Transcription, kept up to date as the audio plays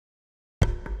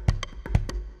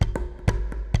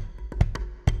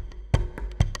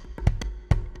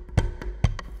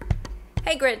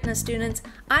Hey Gretna students,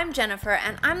 I'm Jennifer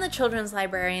and I'm the children's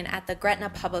librarian at the Gretna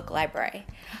Public Library.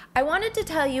 I wanted to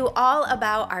tell you all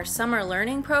about our summer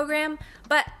learning program,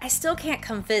 but I still can't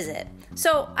come visit.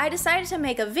 So I decided to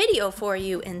make a video for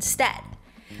you instead.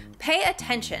 Pay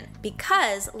attention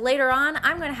because later on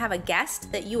I'm going to have a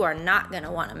guest that you are not going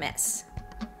to want to miss.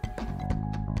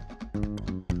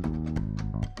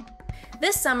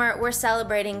 This summer we're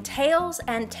celebrating tails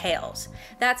and tales.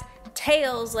 That's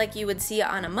tails like you would see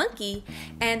on a monkey,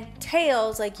 and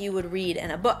tales like you would read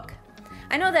in a book.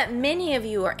 I know that many of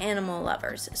you are animal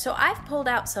lovers, so I've pulled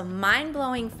out some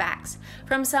mind-blowing facts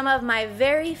from some of my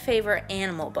very favorite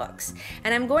animal books,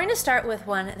 and I'm going to start with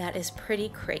one that is pretty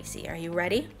crazy. Are you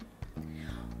ready?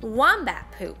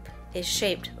 Wombat poop is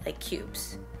shaped like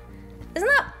cubes. Isn't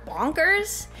that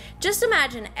bonkers? Just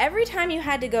imagine every time you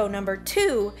had to go number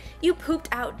 2, you pooped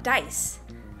out dice.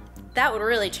 That would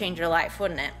really change your life,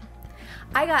 wouldn't it?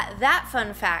 I got that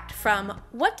fun fact from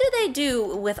What Do They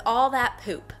Do With All That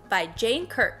Poop by Jane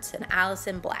Kurtz and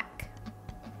Allison Black.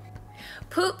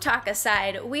 Poop talk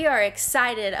aside, we are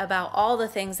excited about all the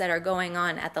things that are going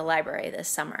on at the library this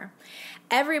summer.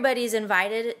 Everybody's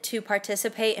invited to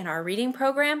participate in our reading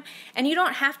program, and you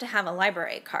don't have to have a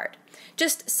library card.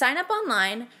 Just sign up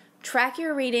online, track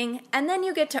your reading, and then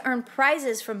you get to earn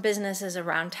prizes from businesses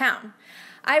around town.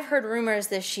 I've heard rumors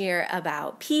this year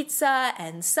about pizza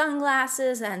and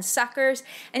sunglasses and suckers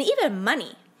and even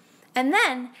money. And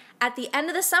then, at the end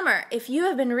of the summer, if you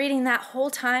have been reading that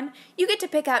whole time, you get to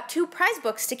pick out 2 prize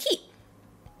books to keep.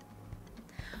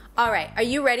 All right, are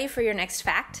you ready for your next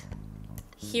fact?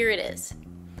 Here it is.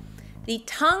 The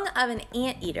tongue of an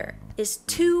anteater is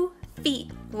 2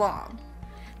 feet long.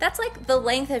 That's like the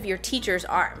length of your teacher's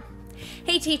arm.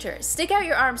 Hey teacher, stick out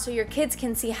your arm so your kids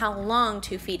can see how long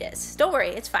 2 feet is. Don't worry,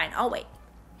 it's fine, I'll wait.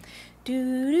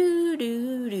 Do do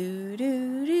do do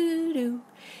do do do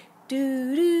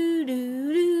do do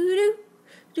do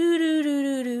do do do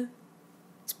do do.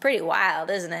 It's pretty wild,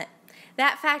 isn't it?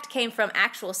 That fact came from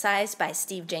Actual Size by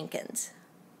Steve Jenkins.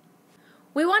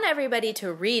 We want everybody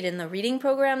to read in the reading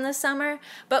program this summer,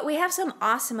 but we have some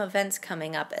awesome events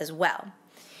coming up as well.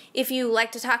 If you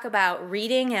like to talk about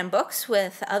reading and books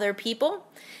with other people,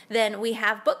 then we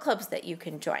have book clubs that you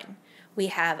can join. We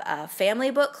have a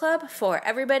family book club for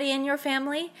everybody in your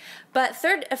family, but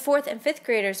 3rd, 4th, and 5th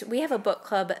graders, we have a book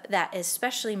club that is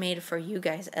specially made for you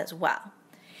guys as well.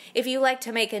 If you like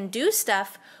to make and do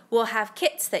stuff, we'll have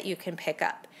kits that you can pick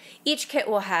up. Each kit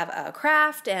will have a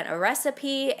craft and a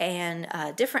recipe and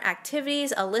different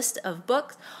activities, a list of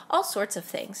books, all sorts of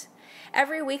things.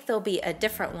 Every week there'll be a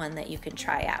different one that you can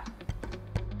try out.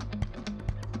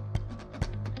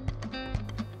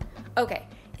 Okay,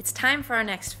 it's time for our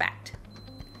next fact.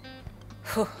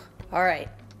 All right.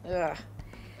 Ugh.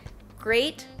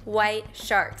 Great white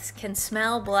sharks can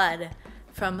smell blood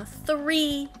from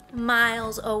 3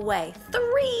 miles away.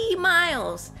 3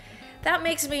 miles! That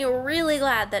makes me really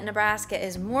glad that Nebraska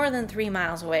is more than 3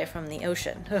 miles away from the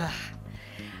ocean. Ugh.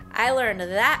 I learned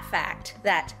that fact,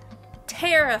 that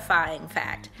terrifying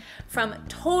fact, from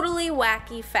Totally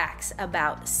Wacky Facts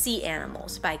About Sea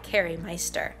Animals by Carrie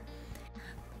Meister.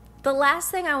 The last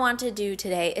thing I want to do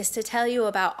today is to tell you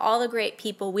about all the great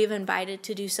people we've invited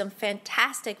to do some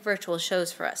fantastic virtual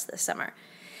shows for us this summer.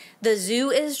 The zoo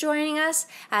is joining us,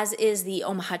 as is the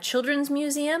Omaha Children's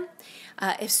Museum.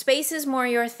 If space is more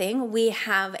your thing, we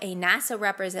have a NASA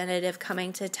representative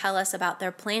coming to tell us about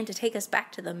their plan to take us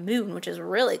back to the moon, which is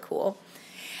really cool.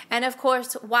 And of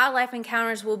course, Wildlife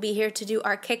Encounters will be here to do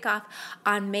our kickoff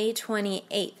on May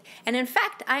 28th. And in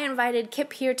fact, I invited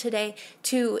Kip here today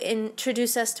to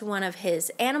introduce us to one of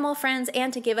his animal friends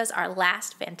and to give us our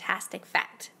last fantastic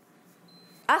fact.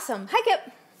 Awesome. Hi,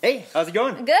 Kip. Hey, how's it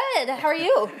going? Good. How are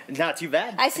you? Not too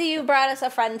bad. I see you brought us a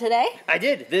friend today. I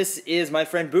did. This is my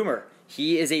friend Boomer.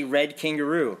 He is a red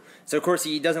kangaroo. So, of course,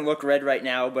 he doesn't look red right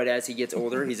now, but as he gets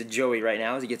older, he's a joey right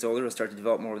now. As he gets older, he'll start to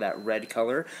develop more of that red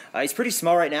color. He's pretty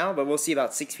small right now, but we'll see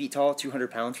about 6 feet tall, 200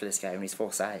 pounds for this guy when he's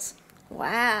full size.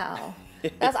 Wow.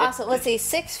 That's awesome. Let's see,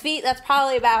 6 feet, that's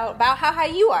probably about how high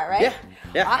you are, right?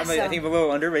 Yeah. Awesome. I think I'm a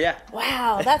little under, but yeah.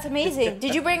 Wow, that's amazing.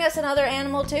 Did you bring us another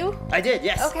animal too? I did,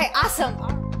 yes. Okay, awesome.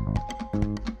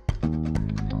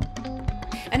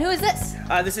 And who is this?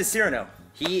 This is Cyrano.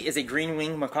 He is a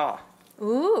green-winged macaw.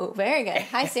 Ooh, very good.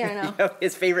 Hi, Cyrano.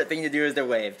 His favorite thing to do is to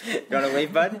wave. You want to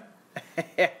wave, bud?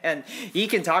 And he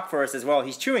can talk for us as well.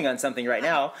 He's chewing on something right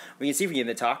now. We can see if we can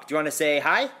get him to talk. Do you want to say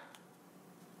hi?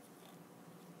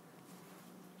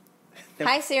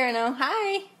 Hi, Cyrano.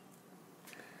 Hi.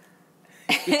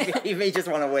 He may just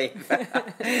want to wave.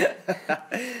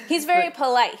 He's very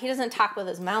polite. He doesn't talk with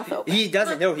his mouth open. He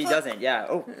doesn't. No, he doesn't. Yeah.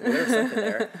 Oh, there's something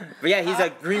there. But yeah, he's a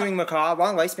green-winged macaw.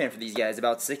 Long lifespan for these guys,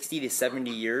 about 60 to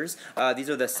 70 years. These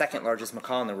are the second largest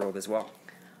macaw in the world as well.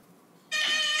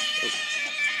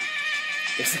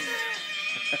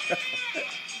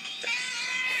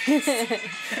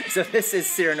 So this is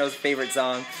Cyrano's favorite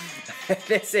song.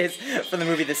 This is from the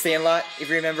movie The Sandlot, if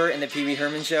you remember, in the Pee Wee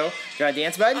Herman show. You want to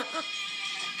dance, bud?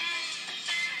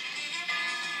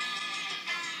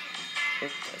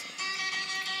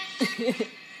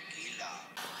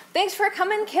 Thanks for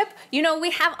coming, Kip. You know,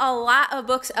 we have a lot of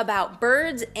books about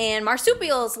birds and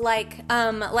marsupials like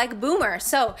Boomer,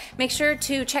 so make sure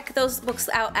to check those books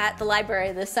out at the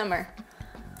library this summer.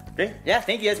 Great. Yeah,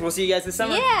 thank you guys. We'll see you guys this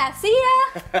summer. Yeah, see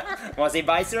ya. Want to say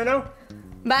bye, Cyrano?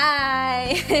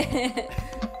 Bye.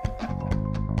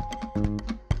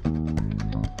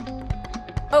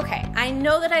 Okay, I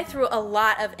know that I threw a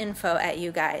lot of info at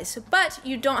you guys, but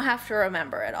you don't have to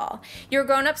remember it all. Your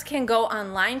grown-ups can go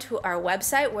online to our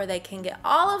website where they can get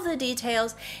all of the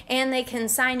details and they can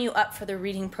sign you up for the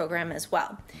reading program as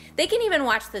well. They can even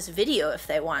watch this video if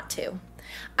they want to.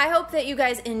 I hope that you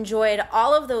guys enjoyed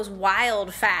all of those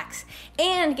wild facts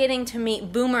and getting to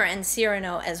meet Boomer and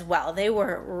Cyrano as well. They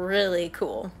were really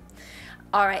cool.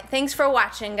 All right, thanks for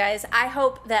watching, guys. I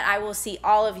hope that I will see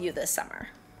all of you this summer.